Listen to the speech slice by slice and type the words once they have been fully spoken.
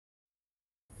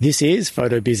This is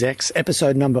PhotoBizX,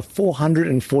 episode number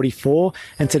 444,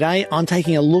 and today I'm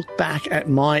taking a look back at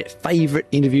my favourite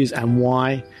interviews and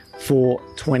why for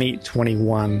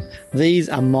 2021. These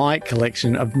are my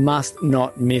collection of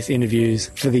must-not-miss interviews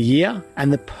for the year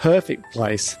and the perfect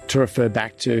place to refer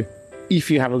back to if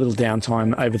you have a little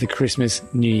downtime over the Christmas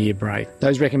New Year break.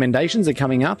 Those recommendations are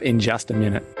coming up in just a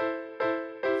minute.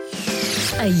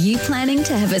 Are you planning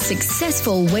to have a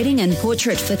successful wedding and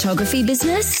portrait photography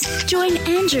business? Join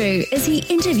Andrew as he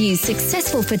interviews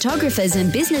successful photographers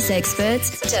and business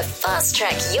experts to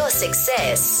fast-track your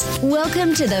success.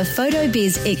 Welcome to the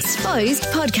PhotoBiz Exposed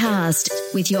podcast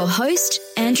with your host,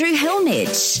 Andrew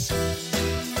Hellmich.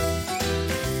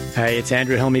 Hey, it's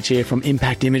Andrew Hellmich here from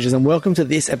Impact Images, and welcome to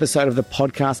this episode of the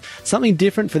podcast. Something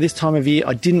different for this time of year.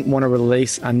 I didn't want to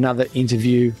release another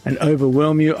interview and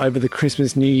overwhelm you over the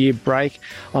Christmas New Year break.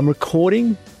 I'm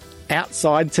recording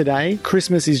outside today.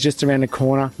 Christmas is just around the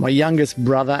corner. My youngest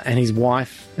brother and his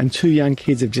wife and two young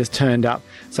kids have just turned up,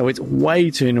 so it's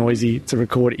way too noisy to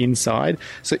record inside.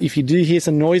 So if you do hear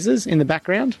some noises in the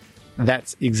background,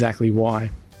 that's exactly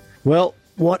why. Well,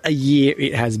 what a year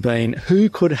it has been. Who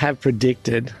could have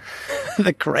predicted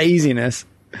the craziness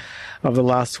of the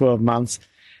last 12 months?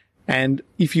 And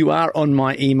if you are on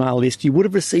my email list, you would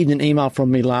have received an email from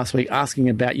me last week asking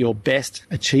about your best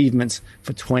achievements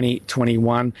for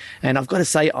 2021. And I've got to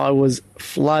say, I was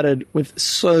flooded with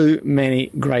so many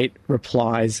great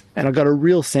replies. And I got a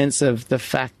real sense of the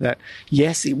fact that,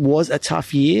 yes, it was a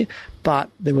tough year,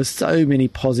 but there were so many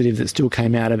positives that still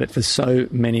came out of it for so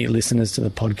many listeners to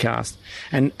the podcast.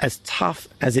 And as tough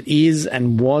as it is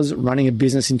and was running a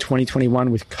business in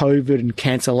 2021 with COVID and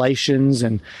cancellations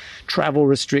and travel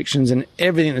restrictions and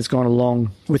everything that's gone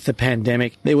along with the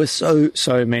pandemic, there were so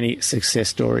many success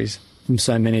stories from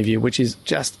so many of you, which is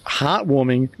just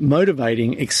heartwarming,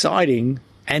 motivating, exciting,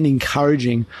 and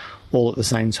encouraging all at the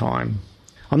same time.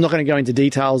 I'm not going to go into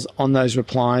details on those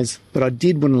replies, but I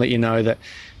did want to let you know that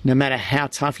no matter how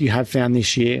tough you have found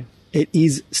this year, it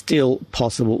is still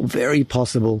possible, very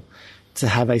possible, to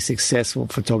have a successful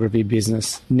photography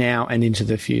business now and into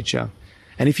the future.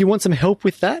 And if you want some help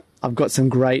with that, I've got some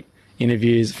great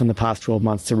interviews from the past 12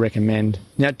 months to recommend.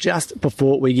 Now, just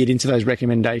before we get into those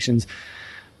recommendations,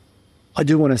 I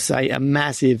do want to say a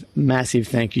massive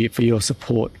thank you for your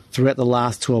support throughout the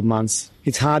last 12 months.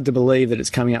 It's hard to believe that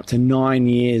it's coming up to 9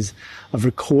 years of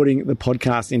recording the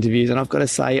podcast interviews. And I've got to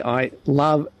say, I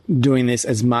love doing this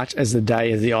as much as the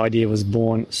day as the idea was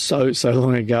born so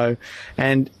long ago.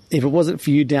 And if it wasn't for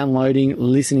you downloading,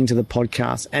 listening to the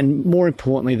podcast, and more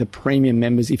importantly, the premium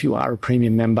members, if you are a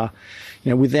premium member,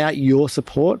 without your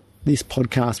support, this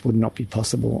podcast would not be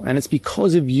possible. And it's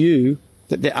because of you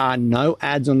that there are no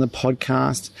ads on the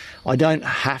podcast. I don't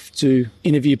have to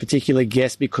interview particular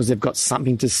guests because they've got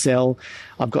something to sell.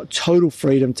 I've got total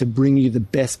freedom to bring you the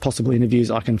best possible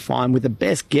interviews I can find with the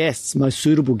best guests, most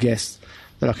suitable guests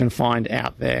that I can find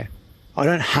out there. I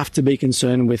don't have to be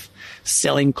concerned with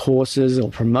selling courses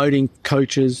or promoting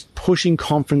coaches, pushing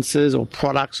conferences or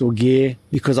products or gear,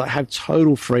 because I have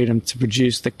total freedom to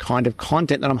produce the kind of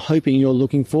content that I'm hoping you're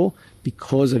looking for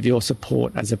because of your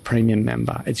support as a premium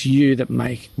member. It's you that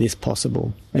make this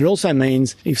possible. It also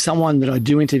means if someone that I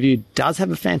do interview does have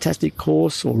a fantastic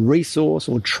course or resource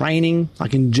or training, I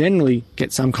can generally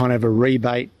get some kind of a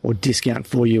rebate or discount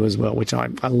for you as well, which I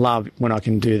love when I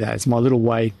can do that. It's my little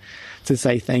way to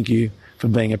say thank you for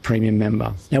being a premium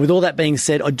member. Now, with all that being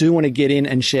said, I do want to get in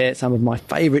and share some of my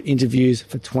favorite interviews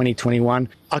for 2021.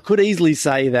 I could easily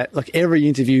say that every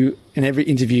interview and every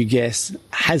interview guest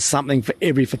has something for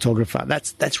every photographer.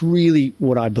 That's really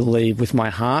what I believe with my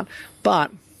heart.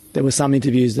 But there were some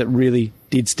interviews that really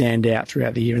did stand out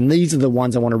throughout the year. And these are the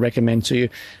ones I want to recommend to you,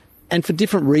 and for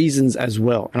different reasons as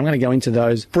well. And I'm going to go into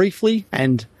those briefly,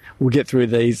 and we'll get through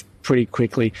these pretty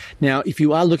quickly. Now, if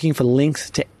you are looking for links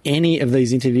to any of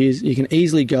these interviews, you can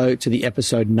easily go to the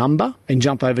episode number and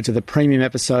jump over to the premium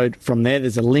episode. From there,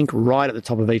 there's a link right at the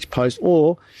top of each post,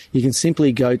 or you can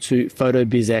simply go to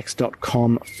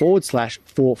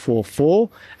photobizx.com/444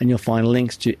 and you'll find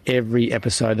links to every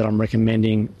episode that I'm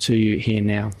recommending to you here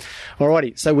now.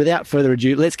 Alrighty, so without further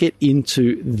ado, let's get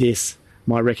into this,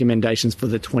 my recommendations for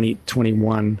the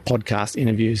 2021 podcast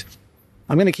interviews.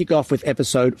 I'm going to kick off with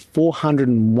episode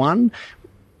 401,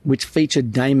 which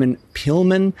featured Damon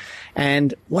Pillman.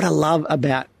 And what I love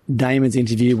about Damon's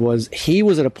interview was he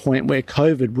was at a point where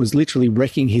COVID was literally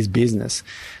wrecking his business.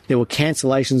 There were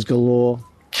cancellations galore.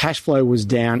 Cash flow was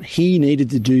down. He needed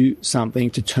to do something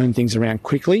to turn things around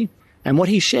quickly. And what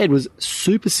he shared was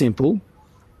super simple.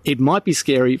 It might be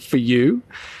scary for you,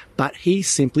 but he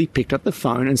simply picked up the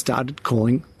phone and started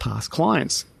calling past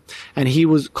clients. and he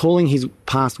was calling his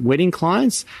past wedding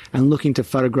clients and looking to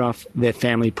photograph their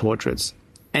family portraits.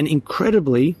 And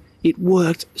incredibly, it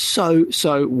worked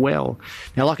so well.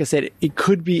 Now, like I said, it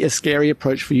could be a scary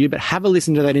approach for you, but have a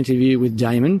listen to that interview with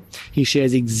Damon. He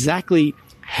shares exactly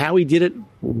how he did it,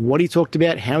 what he talked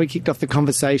about, how he kicked off the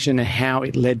conversation, and how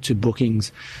it led to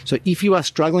bookings. So if you are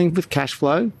struggling with cash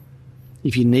flow,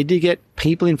 if you need to get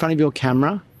people in front of your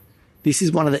camera, this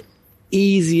is one of the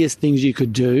easiest things you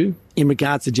could do in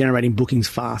regards to generating bookings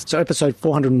fast. So episode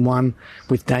 401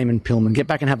 with Damon Pillman. Get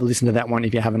back and have a listen to that one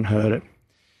if you haven't heard it.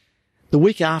 The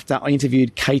week after, I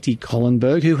interviewed Katie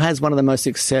Collenberg, who has one of the most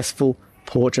successful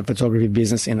portrait photography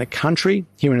business in the country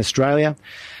here in Australia.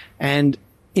 And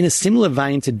in a similar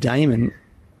vein to Damon,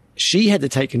 she had to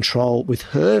take control with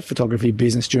her photography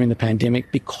business during the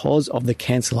pandemic because of the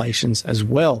cancellations as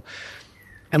well.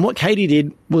 And what Katie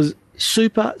did was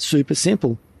super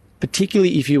simple,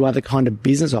 particularly if you are the kind of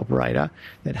business operator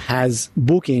that has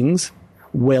bookings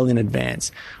well in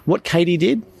advance. What Katie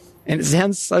did, and it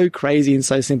sounds so crazy and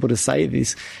so simple to say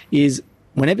this, is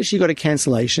whenever she got a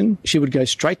cancellation, she would go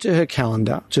straight to her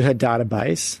calendar, to her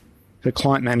database, her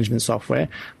client management software,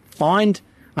 find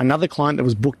another client that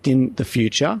was booked in the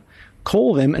future,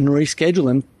 call them and reschedule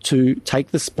them to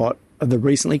take the spot of the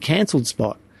recently cancelled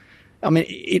spot. I mean,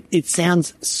 it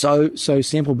sounds so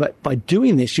simple, but by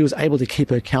doing this, she was able to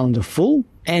keep her calendar full,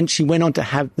 and she went on to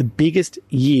have the biggest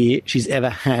year she's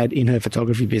ever had in her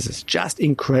photography business. Just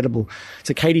incredible.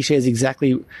 So Katie shares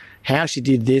exactly how she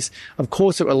did this. Of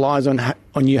course, it relies on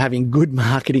you having good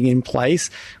marketing in place,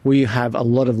 where you have a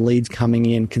lot of leads coming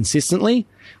in consistently,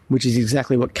 which is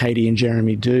exactly what Katie and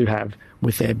Jeremy do have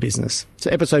with their business.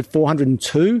 So episode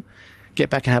 402,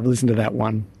 get back and have a listen to that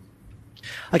one.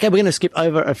 Okay, we're going to skip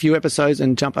over a few episodes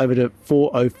and jump over to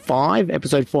 405,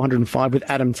 episode 405 with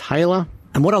Adam Taylor.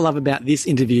 And what I love about this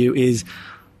interview is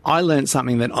I learned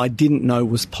something that I didn't know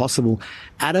was possible.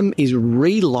 Adam is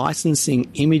relicensing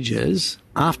images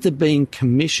after being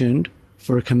commissioned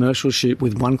for a commercial shoot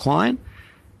with one client.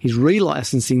 He's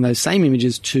relicensing those same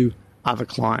images to other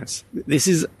clients. This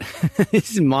is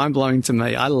this is mind-blowing to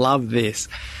me. I love this.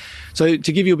 So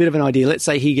to give you a bit of an idea, let's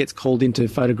say he gets called in to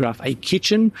photograph a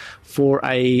kitchen for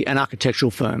an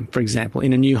architectural firm, for example,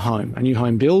 in a new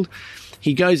home build.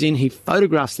 He goes in, he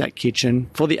photographs that kitchen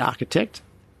for the architect.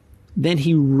 Then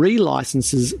he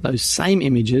relicenses those same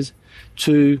images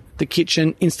to the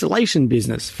kitchen installation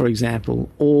business, for example,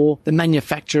 or the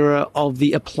manufacturer of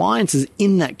the appliances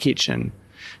in that kitchen.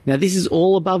 Now, this is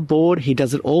all above board. He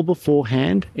does it all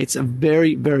beforehand. It's a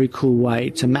very cool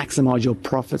way to maximize your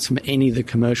profits from any of the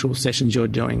commercial sessions you're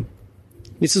doing.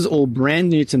 This is all brand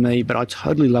new to me, but I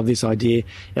totally love this idea.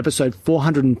 Episode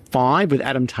 405 with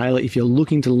Adam Taylor if you're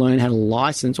looking to learn how to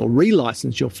license or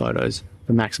relicense your photos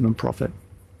for maximum profit.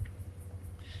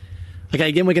 Okay,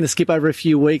 again, we're going to skip over a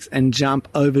few weeks and jump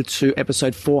over to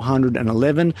episode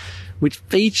 411, which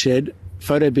featured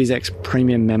PhotoBizX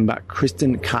Premium member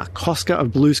Kristen Karkoska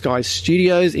of Blue Sky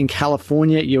Studios in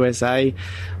California, USA.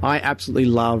 I absolutely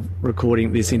love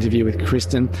recording this interview with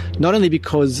Kristen, not only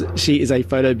because she is a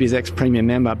PhotoBizX Premium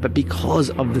member, but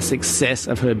because of the success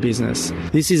of her business.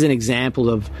 This is an example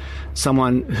of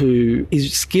someone who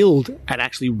is skilled at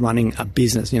actually running a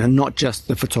business, not just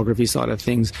the photography side of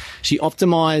things. She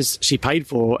paid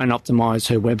for and optimized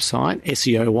her website,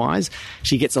 SEO-wise.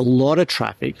 She gets a lot of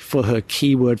traffic for her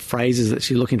keyword phrases that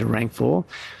she's looking to rank for.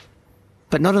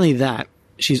 But not only that,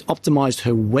 she's optimized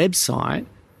her website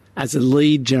as a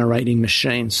lead generating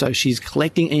machine. So she's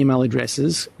collecting email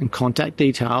addresses and contact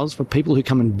details for people who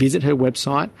come and visit her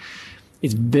website.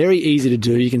 It's very easy to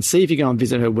do. You can see if you go and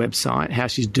visit her website how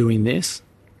she's doing this.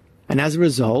 And as a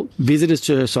result, visitors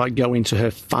to her site go into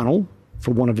her funnel, for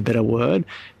want of a better word,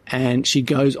 and she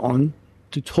goes on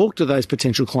to talk to those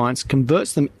potential clients,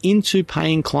 converts them into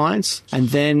paying clients, and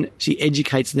then she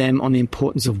educates them on the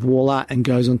importance of wall art and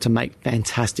goes on to make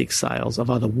fantastic sales of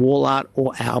either wall art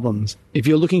or albums. If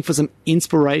you're looking for some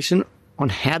inspiration on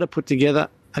how to put together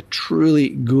a truly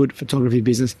good photography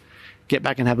business, get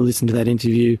back and have a listen to that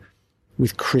interview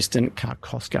with Kristen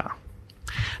Karkoska.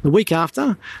 The week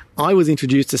after, I was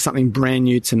introduced to something brand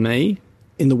new to me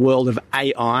in the world of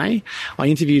AI. I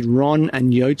interviewed Ron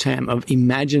and Yotam of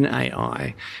Imagine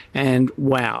AI. And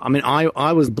wow,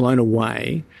 I was blown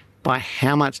away by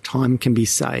how much time can be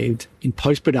saved in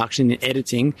post-production and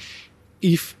editing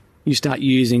if you start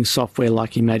using software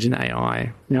like Imagine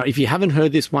AI. Now, if you haven't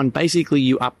heard this one, basically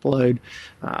you upload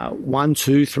 1,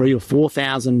 2, 3, or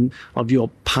 4,000 of your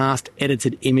past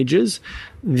edited images.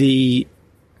 The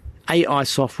AI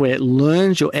software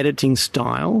learns your editing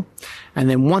style, and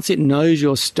then once it knows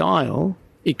your style,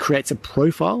 it creates a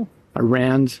profile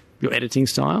around your editing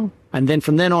style. And then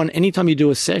from then on, anytime you do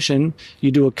a session,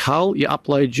 you do a cull, you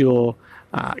upload your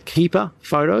keeper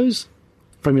photos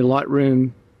from your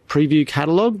Lightroom preview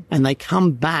catalog, and they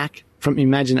come back from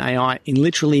Imagine AI in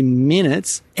literally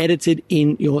minutes, edited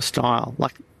in your style.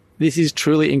 Like, this is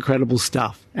truly incredible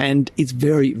stuff, and it's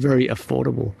very, very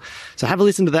affordable. So have a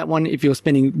listen to that one if you're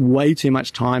spending way too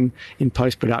much time in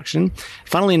post-production.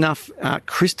 Funnily enough,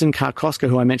 Kristen Karkoska,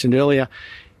 who I mentioned earlier,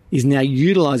 is now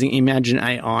utilizing Imagine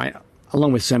AI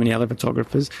along with so many other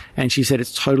photographers, and she said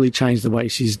it's totally changed the way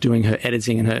she's doing her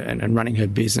editing and running her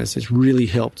business. It's really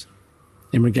helped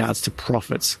in regards to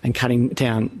profits and cutting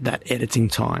down that editing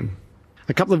time.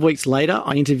 A couple of weeks later,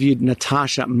 I interviewed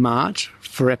Natasha March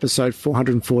for episode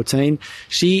 414.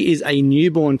 She is a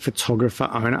newborn photographer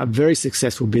owner, a very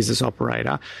successful business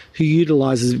operator who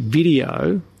utilizes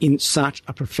video in such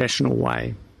a professional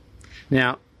way.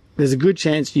 Now, there's a good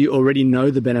chance you already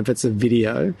know the benefits of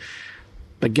video,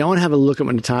 but go and have a look at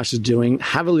what Natasha's doing,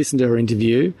 have a listen to her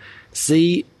interview,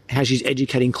 see how she's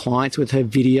educating clients with her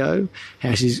video,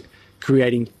 how she's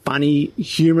creating funny,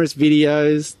 humorous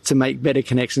videos to make better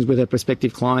connections with her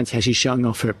prospective clients, how she's showing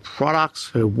off her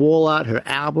products, her wall art, her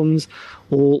albums,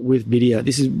 all with video.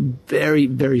 This is very,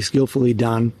 very skillfully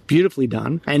done, beautifully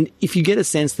done. And if you get a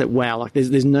sense that, wow, like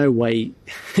there's no way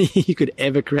you could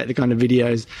ever create the kind of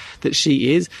videos that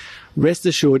she is, rest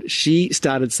assured she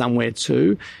started somewhere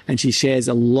too, and she shares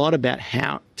a lot about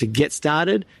how to get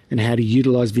started and how to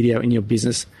utilize video in your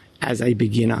business as a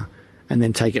beginner and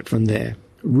then take it from there.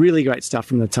 Really great stuff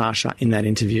from Natasha in that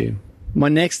interview. My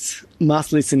next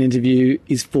must-listen interview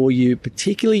is for you,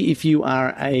 particularly if you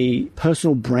are a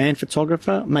personal brand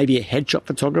photographer, maybe a headshot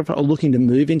photographer, or looking to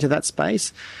move into that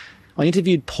space. I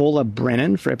interviewed Paula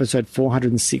Brennan for episode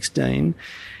 416,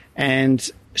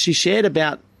 and she shared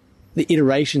about the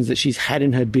iterations that she's had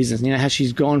in her business, how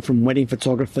she's gone from wedding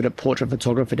photographer to portrait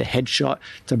photographer to headshot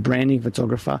to branding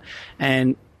photographer,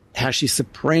 and how she's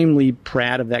supremely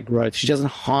proud of that growth. She doesn't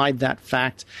hide that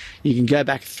fact. You can go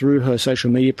back through her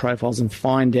social media profiles and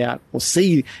find out or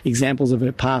see examples of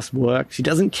her past work. She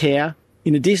doesn't care.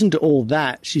 In addition to all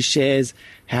that, she shares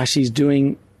how she's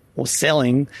doing or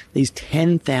selling these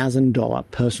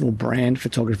 $10,000 personal brand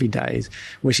photography days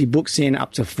where she books in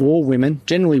up to 4 women,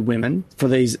 generally women, for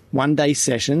these one-day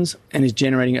sessions and is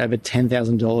generating over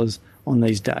 $10,000 on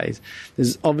these days.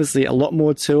 There's obviously a lot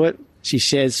more to it. She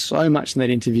shares so much in that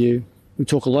interview. We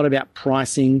talk a lot about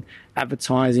pricing,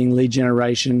 advertising, lead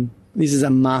generation. This is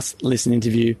a must-listen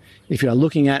interview if you are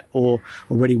looking at or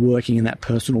already working in that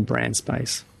personal brand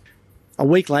space. A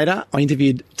week later, I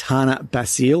interviewed Tana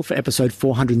Basile for episode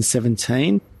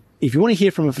 417. If you want to hear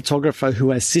from a photographer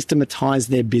who has systematized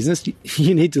their business,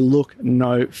 you need to look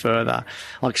no further.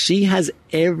 Like, she has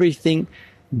everything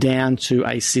down to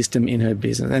a system in her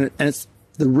business. And it's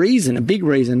the reason, a big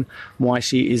reason why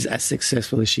she is as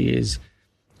successful as she is.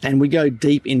 And we go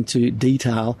deep into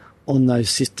detail on those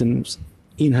systems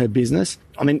in her business.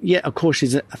 I mean, yeah, of course,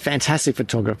 she's a fantastic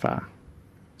photographer.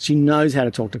 She knows how to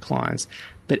talk to clients,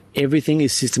 but everything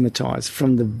is systematized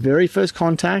from the very first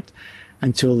contact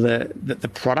until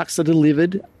the products are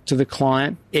delivered to the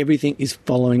client. Everything is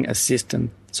following a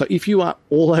system. So if you are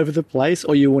all over the place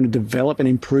or you want to develop and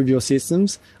improve your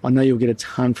systems, I know you'll get a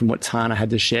ton from what Tana had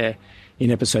to share in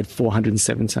episode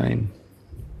 417.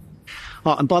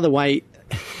 Oh, and by the way,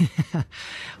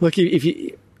 look, if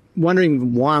you're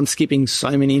wondering why I'm skipping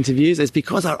so many interviews, it's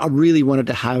because I really wanted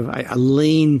to have a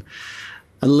lean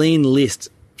list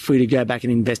for you to go back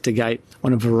and investigate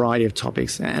on a variety of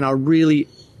topics. And I really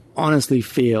honestly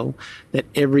feel that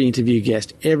every interview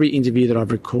guest, every interview that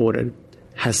I've recorded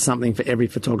has something for every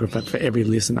photographer, for every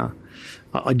listener.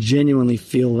 I genuinely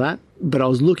feel that, but I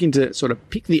was looking to sort of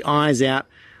pick the eyes out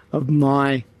of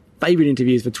my favorite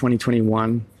interviews for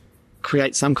 2021,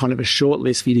 create some kind of a short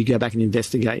list for you to go back and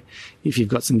investigate if you've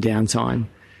got some downtime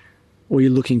or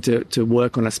you're looking to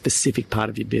work on a specific part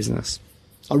of your business.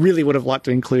 I really would have liked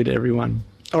to include everyone.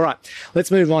 All right,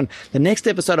 let's move on. The next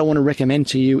episode I want to recommend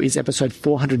to you is episode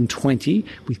 420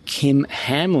 with Kim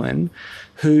Hamlin,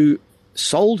 who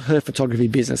sold her photography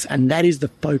business, and that is the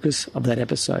focus of that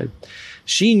episode.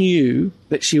 She knew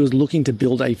that she was looking to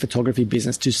build a photography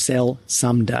business to sell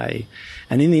someday.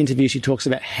 And in the interview, she talks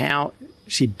about how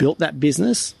she built that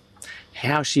business,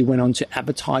 how she went on to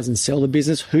advertise and sell the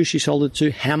business, who she sold it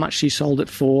to, how much she sold it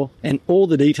for, and all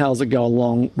the details that go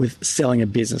along with selling a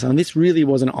business. And this really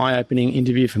was an eye-opening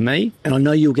interview for me. And I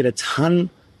know you'll get a ton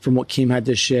from what Kim had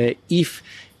to share if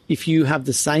you have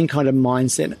the same kind of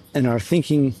mindset and are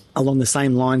thinking along the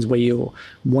same lines where you're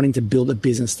wanting to build a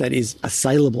business that is a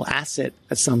saleable asset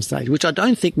at some stage, which I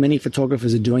don't think many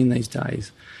photographers are doing these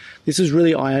days. This was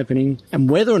really eye-opening. And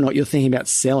whether or not you're thinking about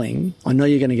selling, I know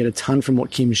you're going to get a ton from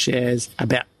what Kim shares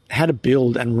about how to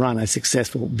build and run a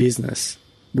successful business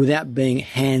without being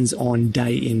hands-on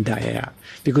day in, day out.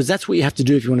 Because that's what you have to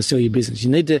do if you want to sell your business. You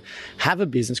need to have a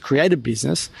business, create a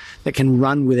business that can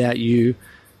run without you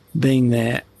being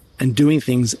there and doing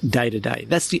things day to day.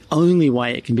 That's the only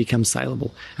way it can become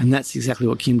saleable. And that's exactly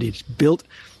what Kim did. She built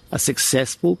a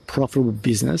successful, profitable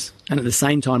business and at the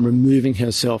same time removing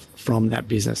herself from that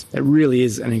business. It really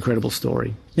is an incredible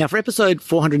story. Now, for episode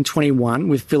 421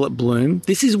 with Philip Bloom,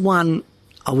 this is one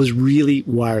I was really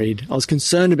worried. I was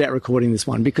concerned about recording this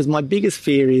one because my biggest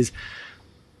fear is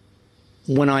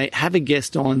when I have a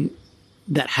guest on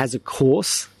that has a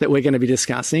course that we're going to be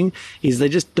discussing is they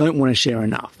just don't want to share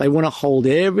enough. They want to hold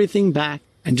everything back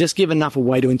and just give enough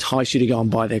away to entice you to go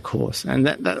and buy their course. And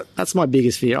that's my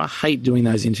biggest fear. I hate doing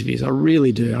those interviews. I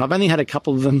really do. And I've only had a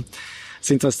couple of them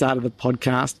since I started the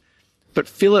podcast. But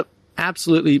Philip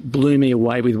absolutely blew me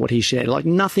away with what he shared. Like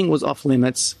nothing was off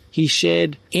limits. He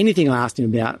shared anything I asked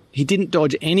him about. He didn't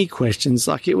dodge any questions.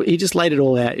 He just laid it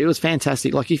all out. It was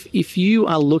fantastic. Like if you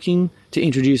are looking to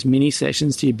introduce mini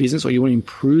sessions to your business or you want to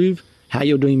improve how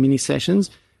you're doing mini sessions,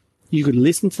 you could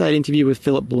listen to that interview with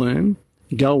Philip Bloom,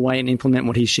 go away and implement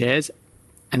what he shares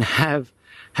and have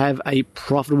a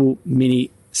profitable mini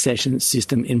session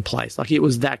system in place. Like it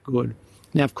was that good.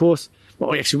 Now, of course,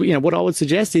 well, actually, what I would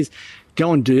suggest is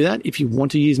go and do that if you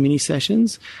want to use mini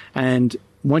sessions. And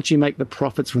once you make the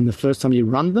profits from the first time you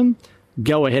run them,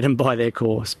 go ahead and buy their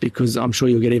course because I'm sure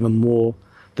you'll get even more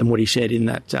than what he shared in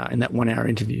that 1 hour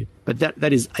interview. But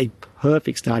that is a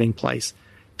perfect starting place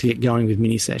to get going with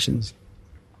mini sessions.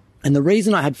 And the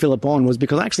reason I had Philip on was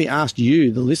because I actually asked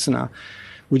you, the listener,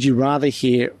 would you rather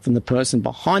hear from the person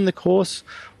behind the course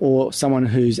or someone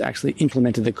who's actually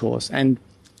implemented the course? And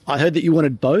I heard that you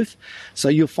wanted both. So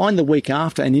you'll find the week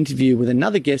after an interview with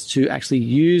another guest who actually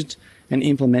used and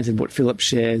implemented what Philip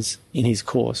shares in his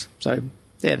course. So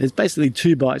yeah, there's basically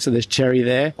 2 bites of this cherry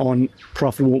there on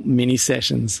profitable mini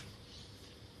sessions.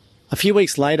 A few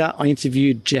weeks later, I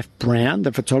interviewed Jeff Brown,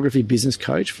 the photography business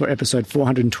coach, for episode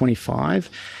 425.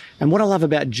 And what I love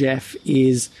about Jeff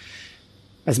is,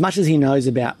 as much as he knows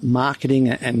about marketing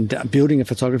and building a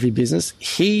photography business,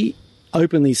 he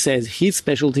openly says his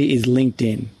specialty is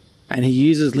LinkedIn, and he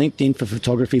uses LinkedIn for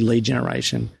photography lead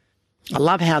generation. I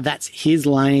love how that's his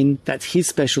lane, that's his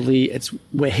specialty, it's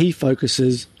where he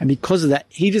focuses, and because of that,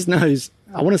 he just knows,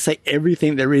 I want to say,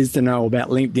 everything there is to know about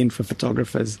LinkedIn for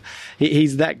photographers.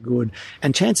 He's that good.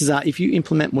 And chances are, if you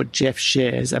implement what Jeff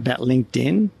shares about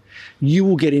LinkedIn, you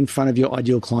will get in front of your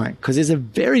ideal client because there's a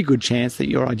very good chance that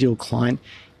your ideal client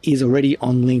is already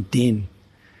on LinkedIn.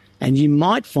 And you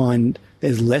might find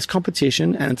there's less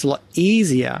competition and it's a lot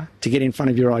easier to get in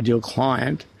front of your ideal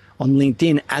client on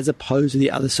LinkedIn as opposed to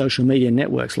the other social media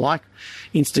networks like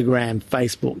Instagram,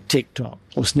 Facebook, TikTok,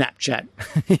 or Snapchat,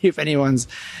 if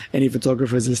any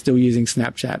photographers are still using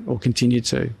Snapchat or continue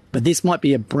to. But this might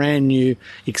be a brand new,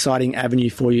 exciting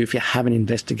avenue for you if you haven't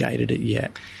investigated it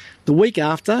yet. The week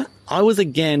after, I was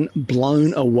again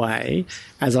blown away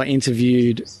as I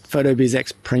interviewed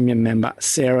PhotoBizX Premium member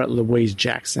Sarah Louise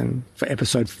Jackson for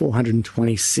episode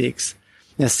 426.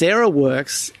 Now, Sarah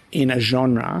works in a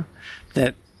genre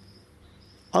that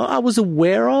I was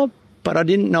aware of, but I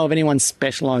didn't know of anyone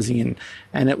specializing in,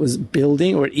 and it is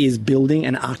building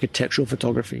and architectural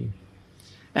photography.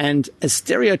 And as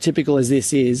stereotypical as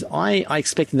this is, I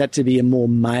expected that to be a more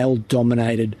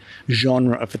male-dominated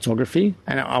genre of photography,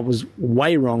 and I was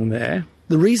way wrong there.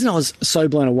 The reason I was so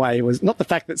blown away was not the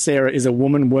fact that Sarah is a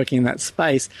woman working in that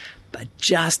space, but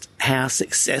just how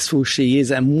successful she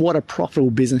is and what a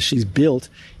profitable business she's built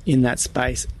in that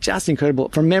space. Just incredible.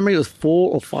 From memory, it was $400,000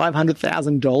 or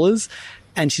 $500,000,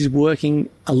 and she's working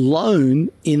alone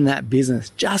in that business.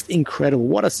 Just incredible.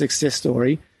 What a success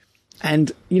story.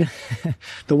 And,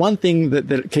 the one thing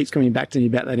that keeps coming back to me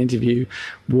about that interview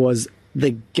was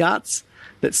the guts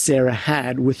that Sarah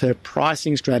had with her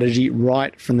pricing strategy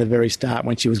right from the very start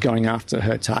when she was going after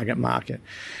her target market.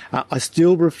 I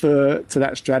still refer to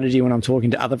that strategy when I'm talking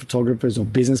to other photographers or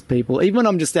business people, even when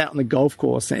I'm just out on the golf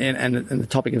course and the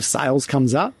topic of sales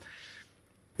comes up.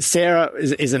 Sarah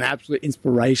is an absolute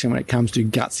inspiration when it comes to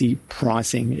gutsy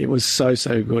pricing. It was so,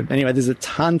 so good. Anyway, there's a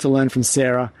ton to learn from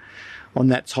Sarah on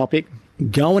that topic.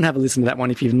 Go and have a listen to that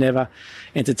one if you've never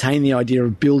entertained the idea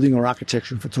of building or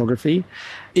architectural photography.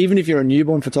 Even if you're a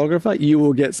newborn photographer, you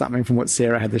will get something from what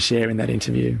Sarah had to share in that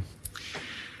interview.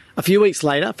 A few weeks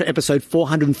later, for episode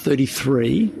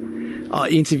 433, I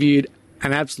interviewed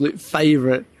an absolute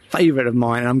favorite of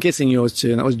mine, and I'm guessing yours too,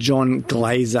 and that was John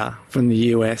Glazer from the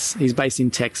US. He's based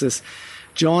in Texas.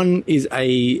 John is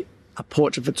a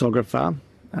portrait photographer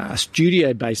a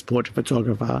studio-based portrait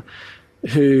photographer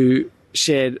who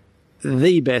shared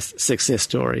the best success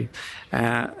story.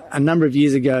 A number of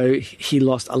years ago, he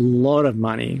lost a lot of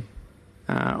money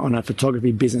on a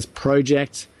photography business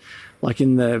project, like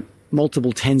in the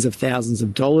multiple tens of thousands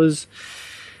of dollars.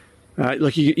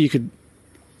 Like you could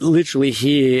literally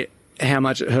hear how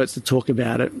much it hurts to talk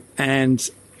about it. And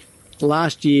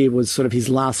last year was sort of his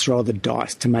last throw of the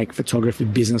dice to make photography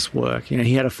business work. You know,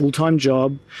 he had a full-time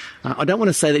job. I don't want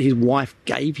to say that his wife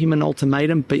gave him an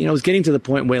ultimatum, but, you know, it was getting to the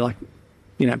point where, like,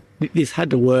 you know, this had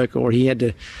to work, or he had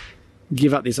to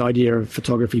give up this idea of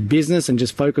photography business and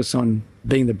just focus on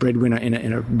being the breadwinner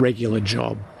in a regular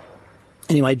job.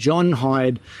 Anyway, John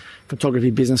hired photography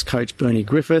business coach Bernie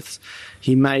Griffiths.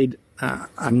 He made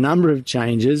a number of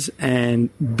changes,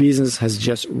 and business has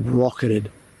just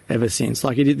rocketed ever since.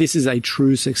 Like, this is a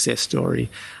true success story.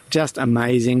 Just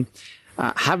amazing.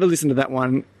 Have a listen to that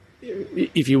one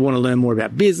if you want to learn more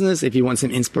about business, if you want some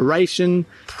inspiration,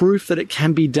 proof that it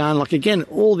can be done. Like, again,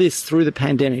 all this through the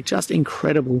pandemic, just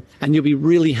incredible. And you'll be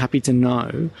really happy to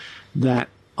know that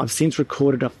I've since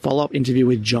recorded a follow-up interview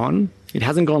with John. It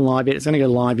hasn't gone live yet. It's going to go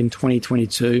live in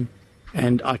 2022.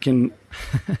 And I can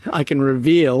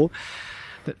reveal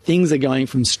that things are going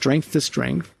from strength to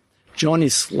strength. John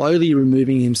is slowly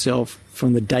removing himself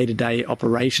from the day-to-day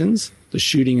operations, the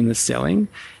shooting and the selling,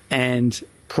 and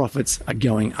profits are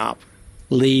going up.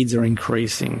 Leads are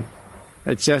increasing.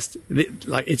 It's just,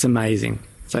 like, it's amazing.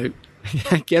 So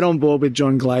get on board with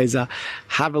John Glazer.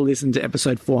 Have a listen to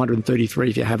episode 433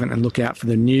 if you haven't, and look out for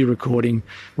the new recording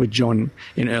with John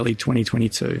in early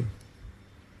 2022.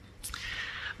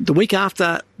 The week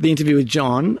after the interview with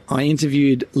John, I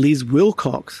interviewed Liz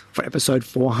Wilcox for episode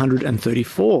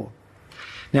 434.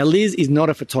 Now, Liz is not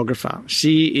a photographer.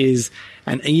 She is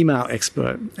an email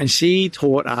expert, and she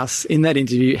taught us in that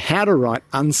interview how to write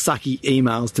unsucky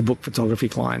emails to book photography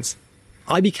clients.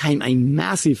 I became a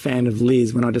massive fan of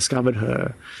Liz when I discovered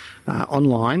her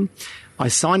online. I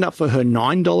signed up for her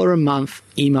 $9 a month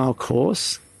email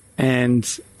course, and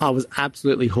I was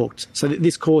absolutely hooked. So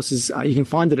this course is, you can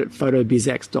find it at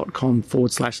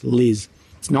photobizx.com/Liz.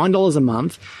 It's $9 a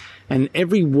month, and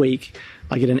every week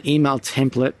I get an email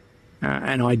template,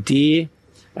 an idea,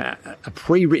 a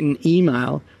pre-written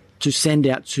email to send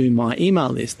out to my email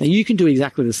list. Now, you can do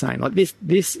exactly the same. Like,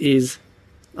 this is,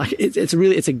 like,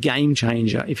 it's a game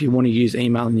changer if you want to use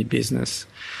email in your business.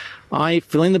 I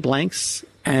fill in the blanks,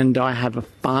 and I have a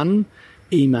fun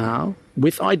email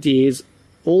with ideas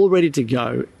all ready to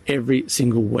go every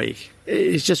single week.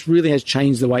 It just really has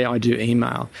changed the way I do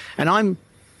email. And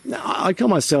I call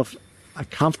myself a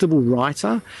comfortable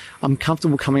writer. I'm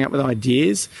comfortable coming up with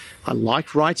ideas. I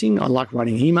like writing. I like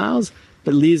writing emails.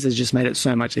 But Liz has just made it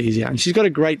so much easier. And she's got a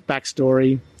great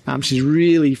backstory. She's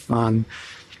really fun.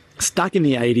 Stuck in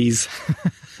the 80s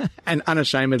and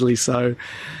unashamedly so.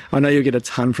 I know you'll get a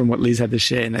ton from what Liz had to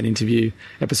share in that interview,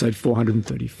 episode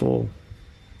 434.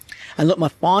 And look, my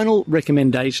final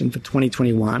recommendation for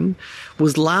 2021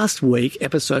 was last week,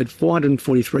 episode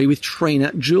 443 with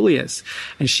Trina Julius.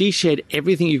 And she shared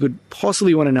everything you could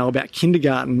possibly want to know about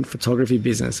kindergarten photography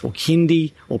business, or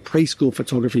kindy or preschool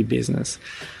photography business.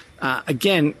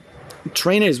 Again,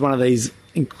 Trina is has one of these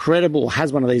incredible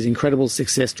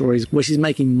success stories where she's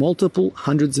making multiple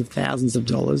hundreds of thousands of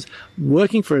dollars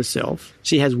working for herself.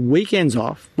 She has weekends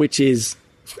off, which is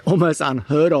almost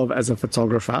unheard of as a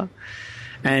photographer,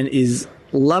 and is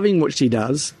loving what she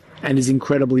does and is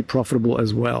incredibly profitable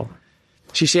as well.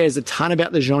 She shares a ton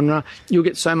about the genre. You'll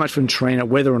get so much from Trina,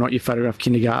 whether or not you photograph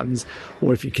kindergartens,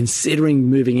 or if you're considering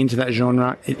moving into that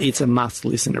genre, it's a must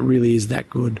listen. It really is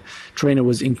that good. Trina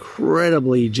was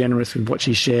incredibly generous with what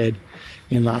she shared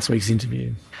in last week's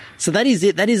interview. So that is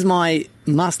it. That is my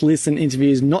must listen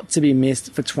interviews not to be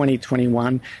missed for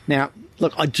 2021. Now,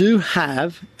 look, I do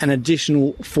have an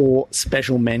additional 4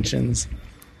 special mentions.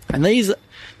 And these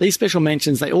special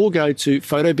mentions, they all go to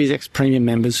PhotoBizX Premium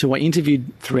members who I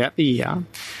interviewed throughout the year.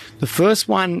 The first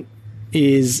one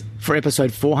is for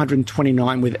episode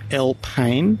 429 with Elle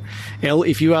Payne. Elle,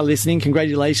 if you are listening,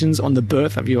 congratulations on the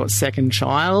birth of your second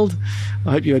child.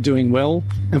 I hope you are doing well.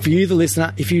 And for you, the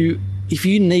listener, if you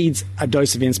need a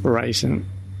dose of inspiration,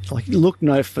 like, look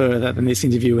no further than this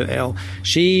interview with Elle.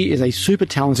 She is a super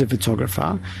talented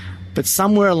photographer, but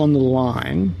somewhere along the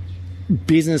line,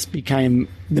 business became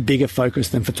the bigger focus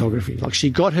than photography. Like, she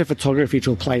got her photography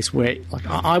to a place where, like,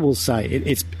 I will say,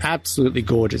 it's absolutely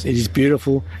gorgeous. It is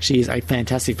beautiful. She is a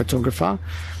fantastic photographer.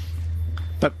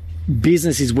 But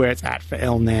business is where it's at for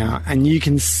Elle now, and you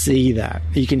can see that.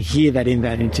 You can hear that in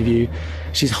that interview.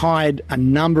 She's hired a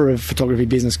number of photography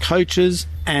business coaches,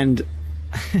 and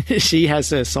she has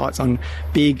her sights on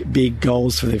big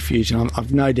goals for the future.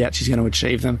 I've no doubt she's going to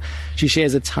achieve them. She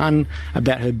shares a ton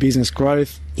about her business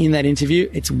growth in that interview.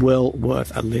 It's well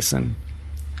worth a listen.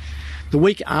 The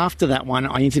week after that one,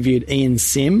 I interviewed Ian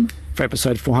Sim for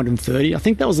episode 430. I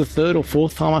think that was the third or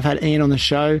fourth time I've had Ian on the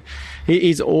show.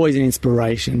 He's always an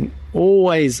inspiration,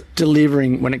 always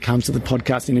delivering when it comes to the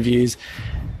podcast interviews.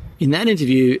 In that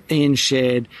interview, Ian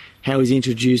shared how he's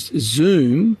introduced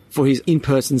Zoom for his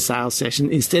in-person sales session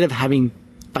instead of having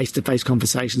face-to-face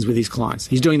conversations with his clients.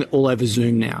 He's doing it all over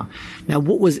Zoom now. Now,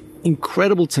 what was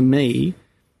incredible to me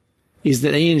is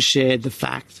that Ian shared the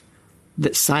fact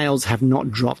that sales have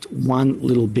not dropped one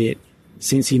little bit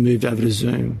since he moved over to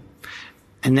Zoom.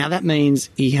 And now that means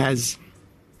he has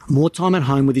more time at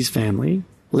home with his family,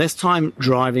 less time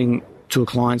driving to a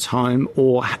client's home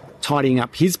or tidying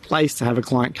up his place to have a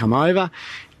client come over,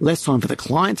 less time for the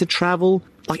client to travel.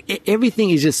 Like everything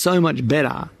is just so much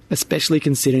better, especially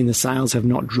considering the sales have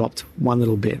not dropped one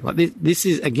little bit. Like this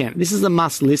is a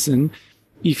must listen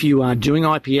if you are doing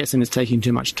IPS and it's taking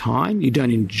too much time, you don't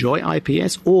enjoy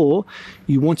IPS, or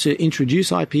you want to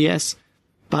introduce IPS,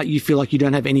 but you feel like you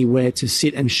don't have anywhere to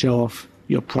sit and show off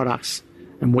your products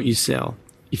and what you sell.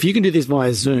 If you can do this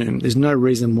via Zoom, there's no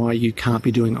reason why you can't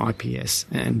be doing IPS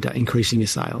and increasing your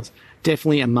sales.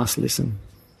 Definitely a must listen.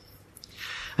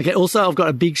 Okay, also I've got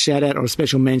a big shout out or a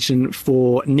special mention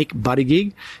for Nick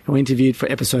Buttigieg, who I interviewed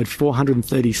for episode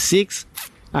 436.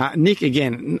 Nick,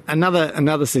 again,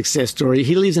 another success story.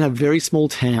 He lives in a very small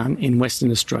town in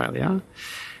Western Australia.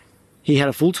 He had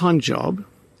a full-time job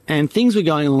and things were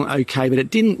going along okay, but it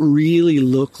didn't really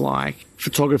look like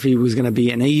photography was going to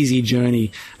be an easy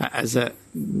journey as a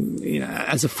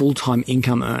full-time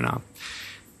income earner.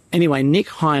 Anyway, Nick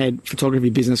hired photography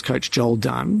business coach Joel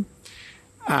Dunn.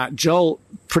 Joel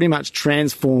pretty much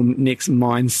transformed Nick's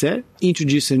mindset,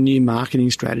 introduced some new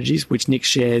marketing strategies, which Nick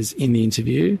shares in the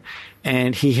interview,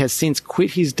 and he has since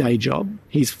quit his day job.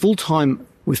 He's full-time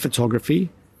with photography,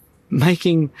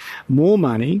 making more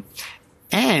money,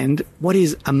 and what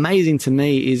is amazing to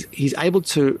me is he's able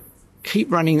to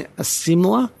keep running a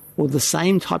similar or the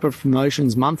same type of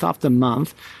promotions month after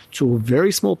month to a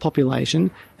very small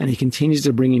population, and he continues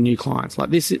to bring in new clients. Like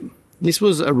this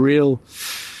was a real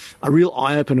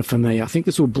eye-opener for me. I think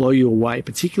this will blow you away,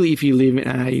 particularly if you live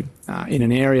in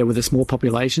an area with a small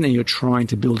population and you're trying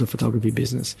to build a photography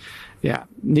business. Yeah,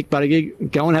 Nick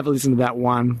Buttigieg, go and have a listen to that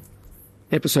one,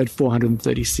 episode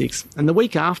 436. And the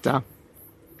week after,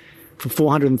 for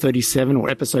 437 or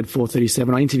episode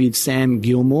 437, I interviewed Sam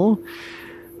Gilmore.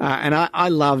 And I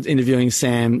loved interviewing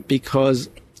Sam because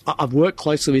I've worked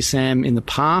closely with Sam in the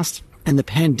past, and the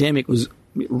pandemic was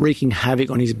wreaking havoc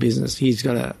on his business. He's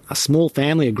got a small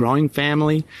family, a growing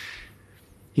family.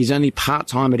 He's only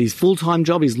part-time at his full-time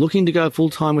job. He's looking to go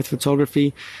full-time with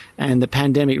photography, and the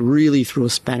pandemic really threw a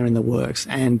spanner in the works.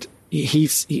 And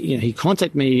he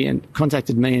contacted me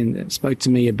and spoke to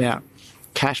me about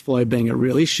cash flow being a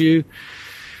real issue.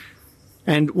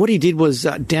 And what he did was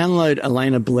download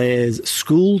Elena Blair's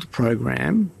Schooled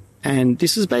program. And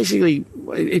this is basically,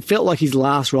 it felt like his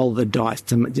last roll of the dice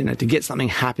to get something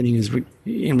happening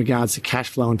in regards to cash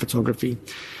flow and photography.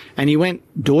 And he went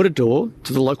door to door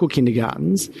to the local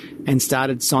kindergartens and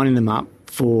started signing them up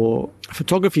for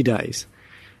photography days.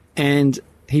 And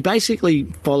he basically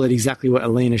followed exactly what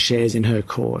Elena shares in her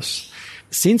course.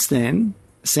 Since then,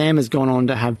 Sam has gone on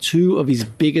to have two of his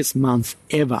biggest months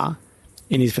ever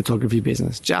in his photography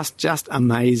business. Just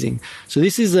amazing. So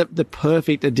this is the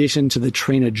perfect addition to the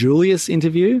Trina Julius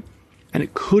interview, and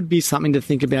it could be something to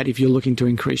think about if you're looking to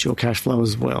increase your cash flow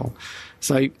as well.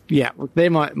 So yeah, look,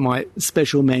 they're my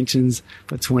special mentions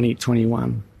for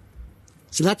 2021.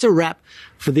 So that's a wrap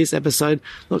for this episode.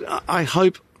 Look, I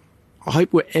hope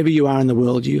wherever you are in the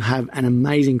world, you have an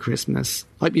amazing Christmas.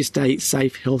 I hope you stay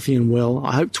safe, healthy and well.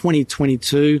 I hope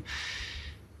 2022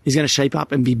 is going to shape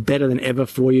up and be better than ever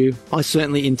for you. I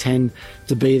certainly intend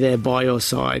to be there by your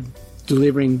side,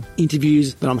 delivering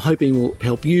interviews that I'm hoping will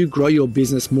help you grow your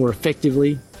business more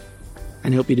effectively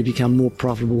and help you to become more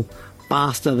profitable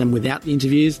faster than without the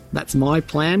interviews. That's my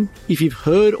plan. If you've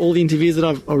heard all the interviews that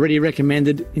I've already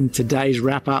recommended in today's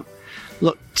wrap-up,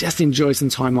 look, just enjoy some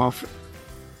time off.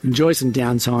 Enjoy some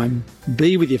downtime.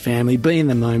 Be with your family. Be in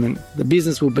the moment. The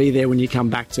business will be there when you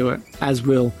come back to it, as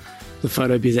will the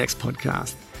PhotoBizX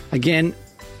podcast. Again,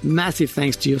 massive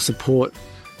thanks to your support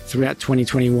throughout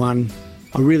 2021.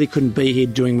 I really couldn't be here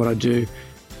doing what I do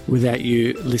without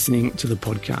you listening to the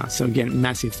podcast. So again,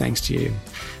 massive thanks to you.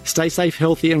 Stay safe,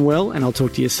 healthy and well, and I'll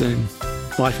talk to you soon.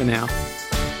 Bye for now.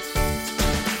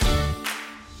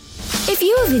 If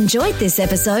you have you've enjoyed this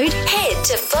episode, head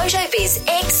to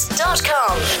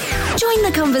photobizx.com. Join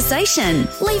the conversation,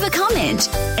 leave a comment,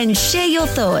 and share your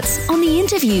thoughts on the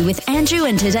interview with Andrew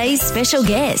and today's special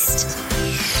guest.